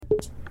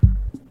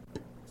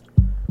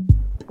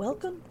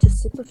Welcome to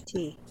Sip of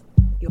Tea,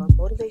 your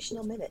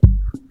motivational minute,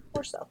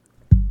 or so.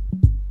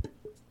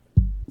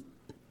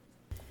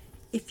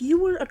 If you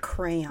were a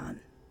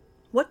crayon,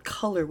 what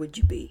color would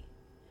you be?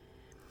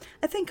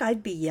 I think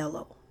I'd be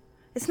yellow.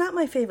 It's not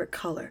my favorite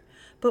color,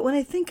 but when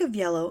I think of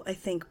yellow, I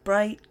think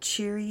bright,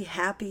 cheery,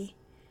 happy.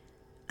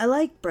 I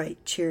like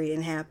bright, cheery,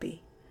 and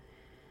happy.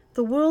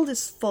 The world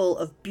is full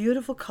of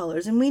beautiful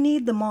colors, and we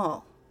need them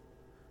all.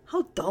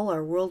 How dull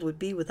our world would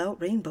be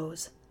without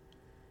rainbows.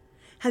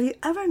 Have you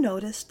ever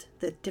noticed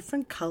that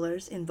different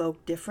colors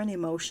invoke different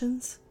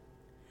emotions?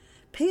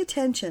 Pay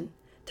attention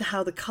to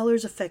how the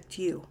colors affect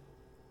you.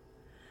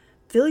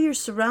 Fill your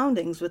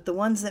surroundings with the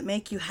ones that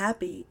make you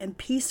happy and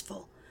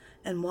peaceful,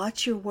 and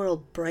watch your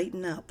world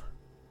brighten up.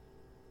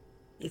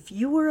 If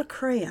you were a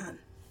crayon,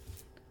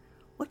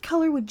 what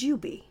color would you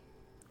be?